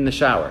in the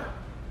shower?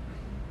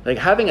 Like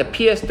having a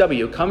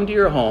PSW come to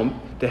your home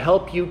to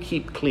help you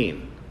keep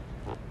clean.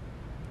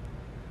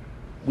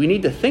 We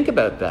need to think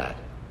about that.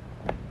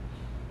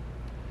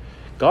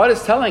 God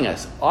is telling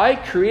us, I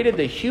created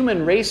the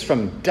human race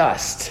from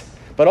dust,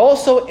 but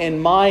also in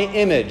my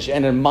image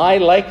and in my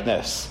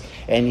likeness,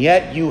 and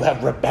yet you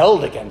have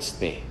rebelled against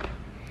me.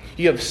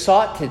 You have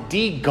sought to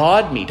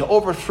de-God me, to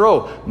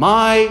overthrow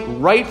my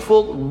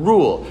rightful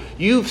rule.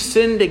 You've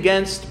sinned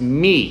against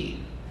me,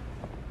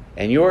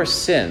 and your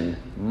sin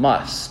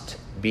must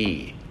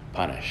be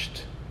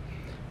punished.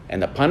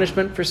 And the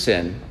punishment for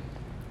sin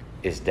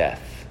is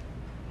death.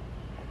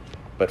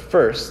 But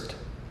first,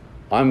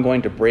 I'm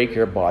going to break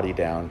your body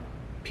down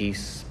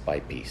piece by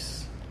piece.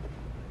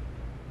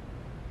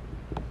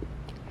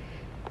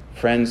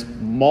 Friends,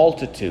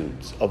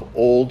 multitudes of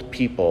old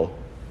people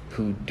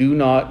who do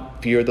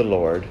not fear the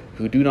Lord,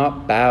 who do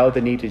not bow the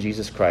knee to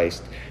Jesus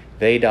Christ,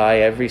 they die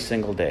every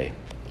single day.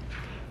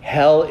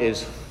 Hell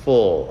is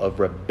full of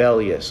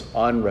rebellious,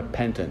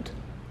 unrepentant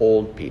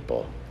old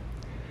people.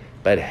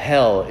 But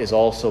hell is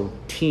also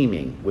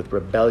teeming with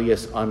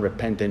rebellious,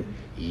 unrepentant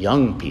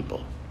young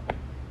people.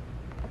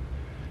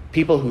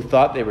 People who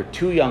thought they were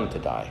too young to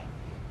die,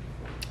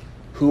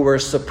 who were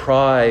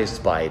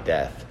surprised by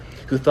death,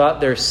 who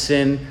thought their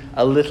sin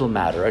a little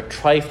matter, a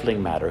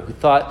trifling matter, who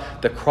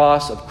thought the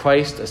cross of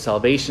Christ a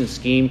salvation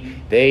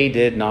scheme they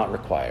did not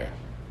require.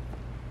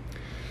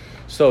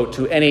 So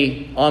to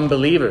any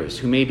unbelievers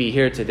who may be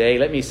here today,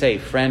 let me say,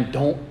 friend,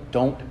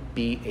 don't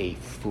be a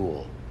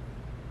fool.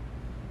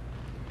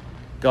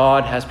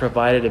 God has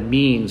provided a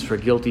means for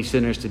guilty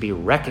sinners to be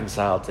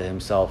reconciled to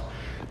himself,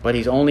 but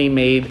he's only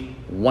made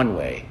one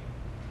way,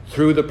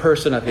 through the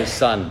person of his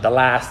Son, the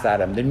last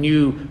Adam, the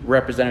new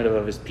representative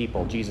of his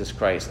people, Jesus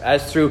Christ.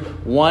 As through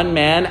one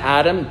man,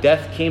 Adam,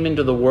 death came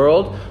into the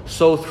world,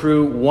 so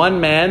through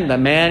one man, the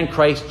man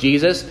Christ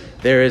Jesus,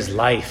 there is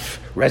life,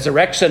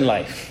 resurrection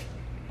life.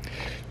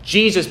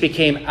 Jesus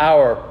became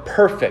our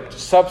perfect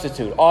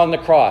substitute on the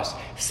cross,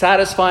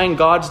 satisfying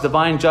God's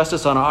divine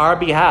justice on our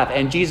behalf.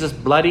 And Jesus'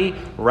 bloody,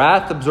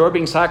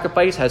 wrath-absorbing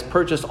sacrifice has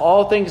purchased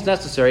all things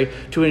necessary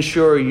to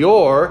ensure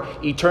your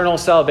eternal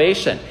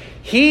salvation.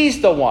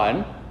 He's the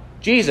one,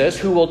 Jesus,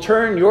 who will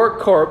turn your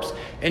corpse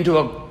into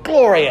a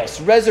glorious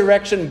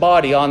resurrection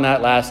body on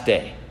that last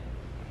day.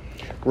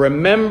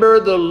 Remember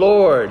the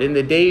Lord in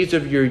the days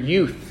of your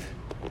youth.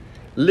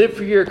 Live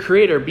for your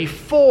Creator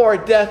before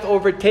death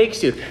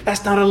overtakes you.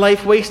 That's not a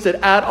life wasted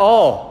at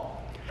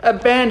all.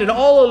 Abandon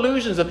all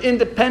illusions of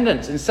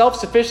independence and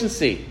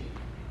self-sufficiency.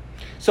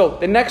 So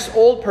the next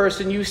old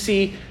person you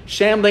see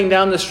shambling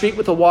down the street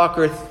with a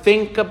walker,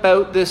 think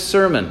about this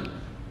sermon.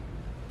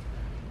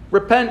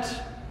 Repent,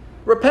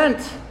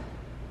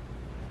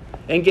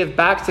 and give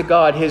back to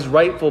God his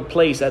rightful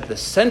place at the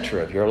center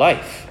of your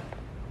life.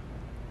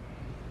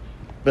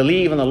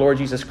 Believe in the Lord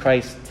Jesus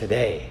Christ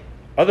today.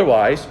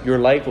 Otherwise, your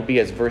life will be,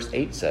 as verse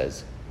 8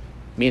 says,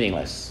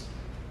 meaningless.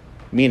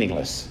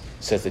 Meaningless,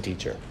 says the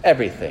teacher.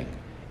 Everything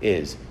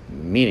is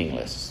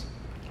meaningless.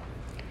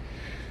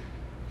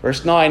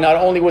 Verse 9, not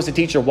only was the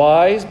teacher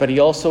wise, but he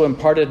also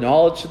imparted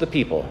knowledge to the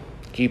people.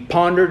 He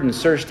pondered and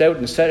searched out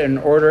and set in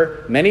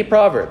order many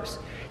proverbs.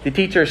 The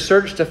teacher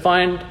searched to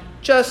find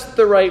just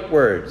the right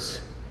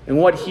words, and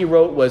what he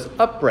wrote was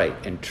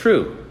upright and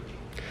true.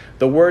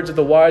 The words of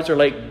the wise are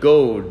like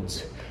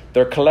goads.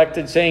 Their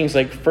collected sayings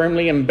like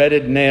firmly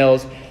embedded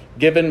nails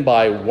given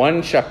by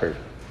one shepherd.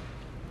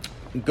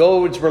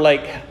 Goads were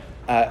like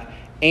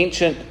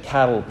ancient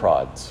cattle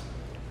prods.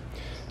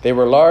 They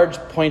were large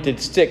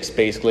pointed sticks,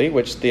 basically,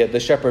 which the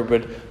shepherd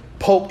would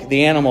poke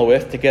the animal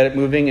with to get it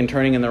moving and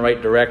turning in the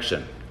right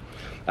direction.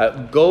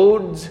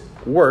 Goads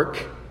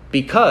work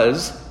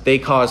because they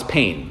cause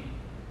pain.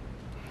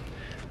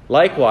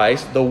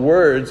 Likewise, the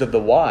words of the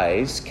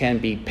wise can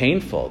be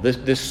painful.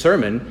 This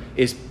sermon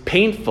is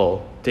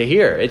painful to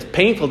hear. It's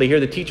painful to hear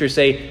the teacher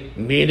say,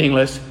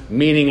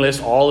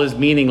 meaningless, all is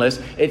meaningless.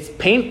 It's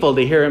painful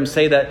to hear him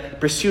say that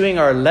pursuing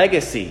our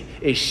legacy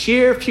is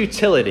sheer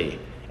futility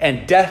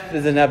and death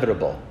is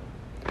inevitable.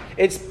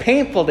 It's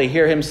painful to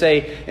hear him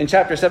say in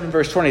chapter 7,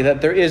 verse 20,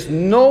 that there is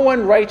no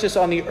one righteous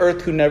on the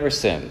earth who never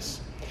sins.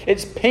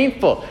 It's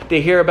painful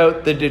to hear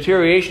about the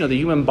deterioration of the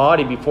human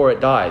body before it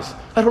dies.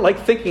 I don't like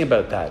thinking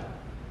about that.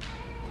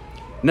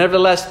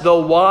 Nevertheless, the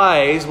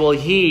wise will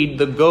heed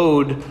the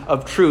goad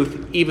of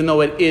truth, even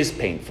though it is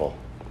painful.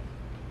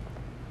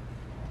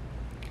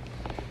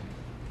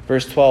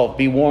 Verse 12,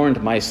 be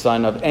warned, my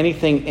son, of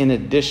anything in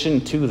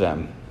addition to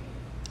them.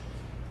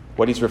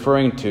 What he's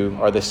referring to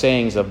are the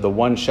sayings of the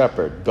one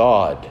shepherd,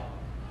 God,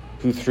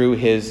 who through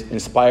his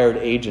inspired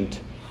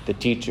agent, the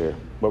teacher,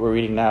 what we're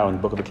reading now in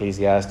the book of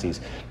Ecclesiastes,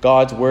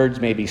 God's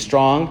words may be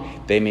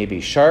strong, they may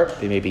be sharp,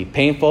 they may be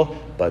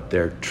painful, but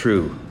they're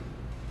true.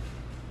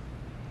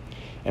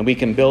 And we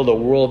can build a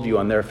worldview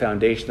on their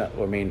foundation that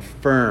will remain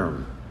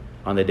firm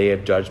on the day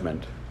of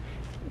judgment.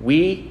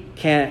 We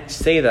can't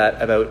say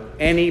that about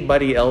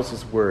anybody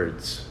else's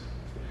words.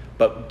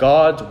 But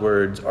God's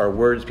words are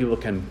words people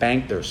can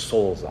bank their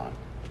souls on.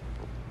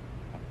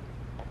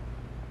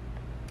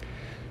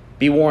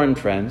 Be warned,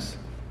 friends.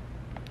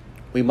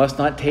 We must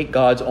not take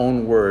God's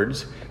own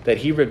words that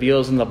he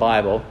reveals in the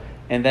Bible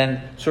and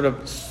then sort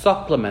of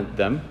supplement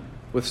them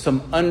with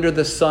some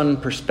under-the-sun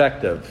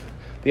perspective.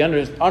 The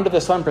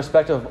under-the-sun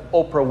perspective of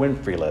Oprah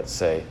Winfrey, let's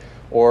say,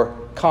 or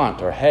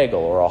Kant or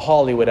Hegel or a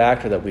Hollywood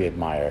actor that we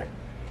admire,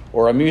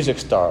 or a music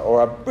star,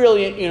 or a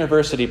brilliant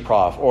university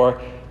prof,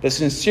 or the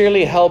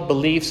sincerely held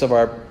beliefs of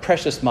our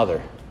precious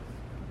mother.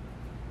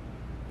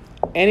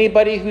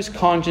 Anybody whose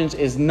conscience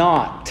is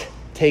not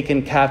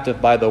taken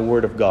captive by the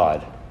Word of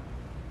God.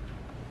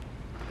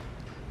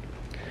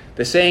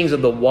 The sayings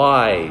of the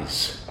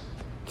wise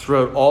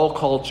throughout all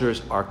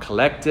cultures are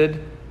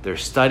collected, they're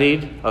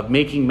studied. Of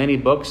making many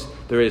books,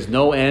 there is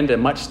no end,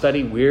 and much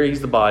study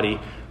wearies the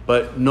body,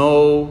 but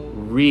no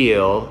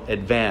real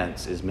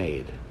advance is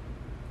made.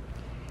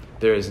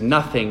 There is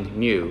nothing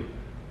new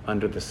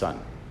under the sun.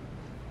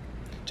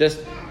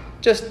 Just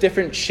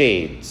different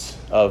shades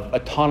of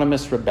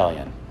autonomous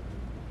rebellion.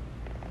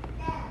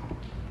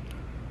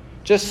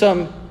 Just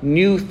some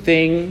new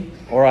thing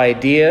or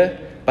idea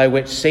by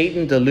which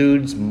Satan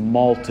deludes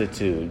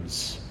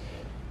multitudes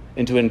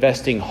into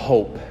investing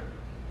hope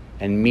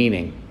and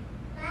meaning.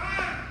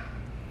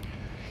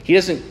 He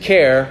doesn't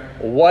care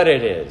what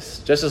it is,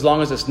 just as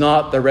long as it's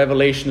not the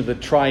revelation of the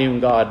triune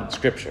God in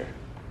Scripture.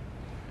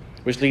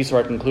 Which leads to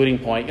our concluding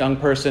point. Young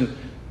person,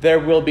 there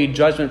will be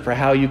judgment for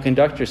how you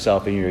conduct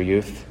yourself in your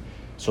youth.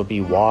 So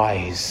be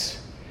wise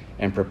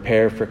and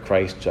prepare for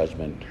Christ's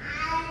judgment.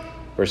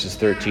 Verses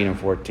 13 and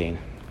 14.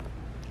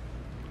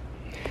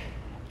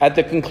 At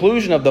the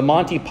conclusion of the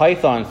Monty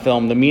Python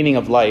film, The Meaning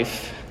of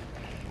Life,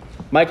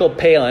 Michael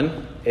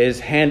Palin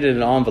is handed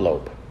an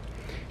envelope.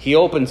 He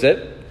opens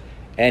it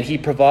and he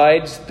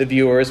provides the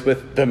viewers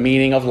with the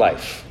meaning of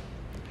life.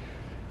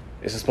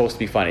 This is supposed to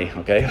be funny,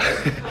 okay?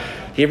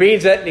 He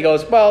reads it and he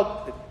goes,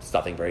 well, it's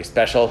nothing very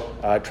special.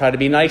 Try to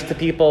be nice to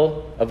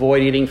people,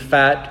 avoid eating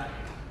fat,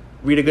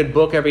 read a good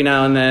book every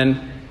now and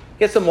then,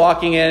 get some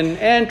walking in,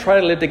 and try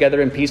to live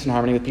together in peace and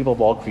harmony with people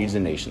of all creeds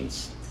and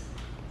nations.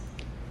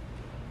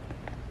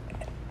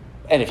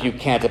 And if you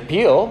can't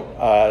appeal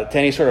to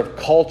any sort of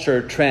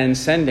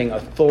culture-transcending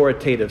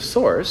authoritative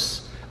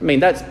source, I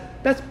mean, that's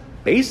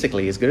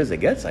basically as good as it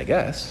gets, I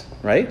guess,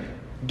 right?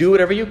 Do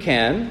whatever you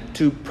can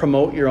to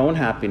promote your own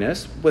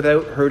happiness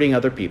without hurting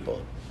other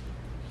people.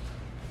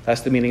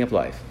 That's the meaning of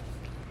life.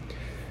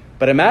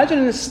 But imagine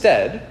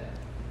instead,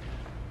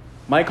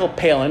 Michael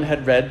Palin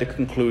had read the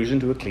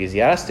conclusion to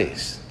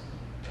Ecclesiastes.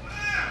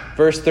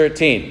 Verse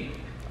 13.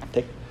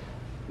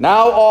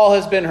 Now all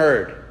has been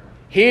heard.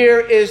 Here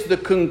is the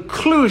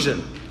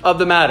conclusion of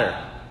the matter.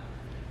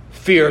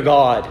 Fear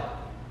God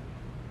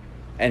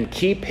and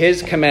keep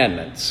his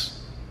commandments.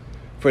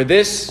 For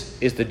this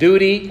is the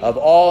duty of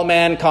all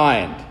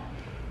mankind.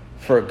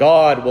 For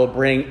God will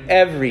bring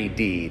every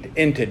deed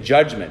into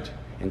judgment,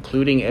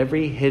 including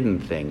every hidden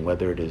thing,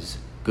 whether it is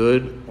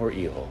good or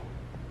evil.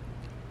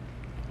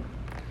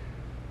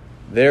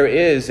 There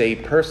is a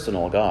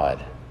personal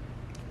God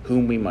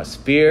whom we must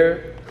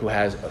fear, who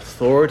has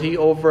authority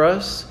over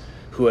us,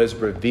 who has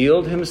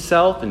revealed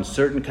himself in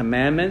certain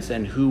commandments,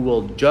 and who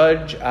will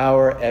judge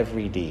our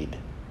every deed.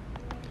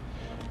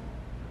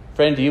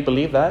 Friend, do you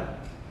believe that?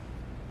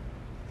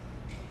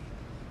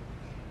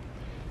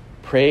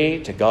 Pray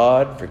to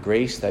God for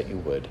grace that you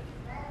would.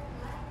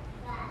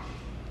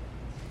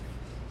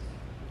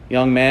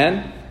 Young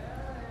man,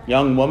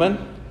 young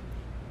woman,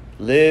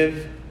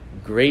 live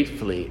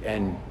gratefully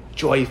and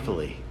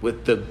joyfully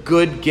with the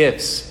good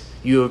gifts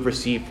you have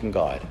received from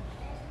God.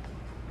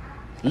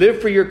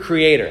 Live for your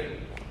Creator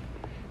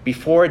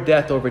before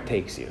death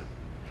overtakes you.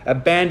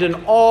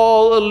 Abandon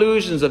all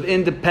illusions of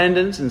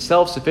independence and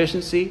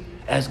self-sufficiency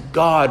as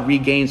God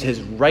regains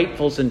his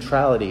rightful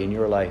centrality in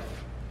your life.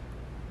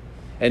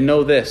 And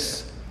know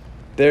this,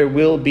 there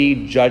will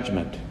be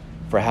judgment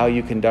for how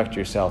you conduct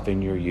yourself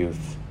in your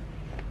youth.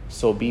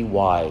 So be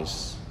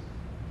wise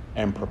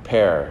and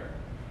prepare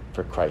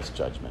for Christ's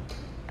judgment.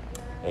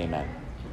 Amen.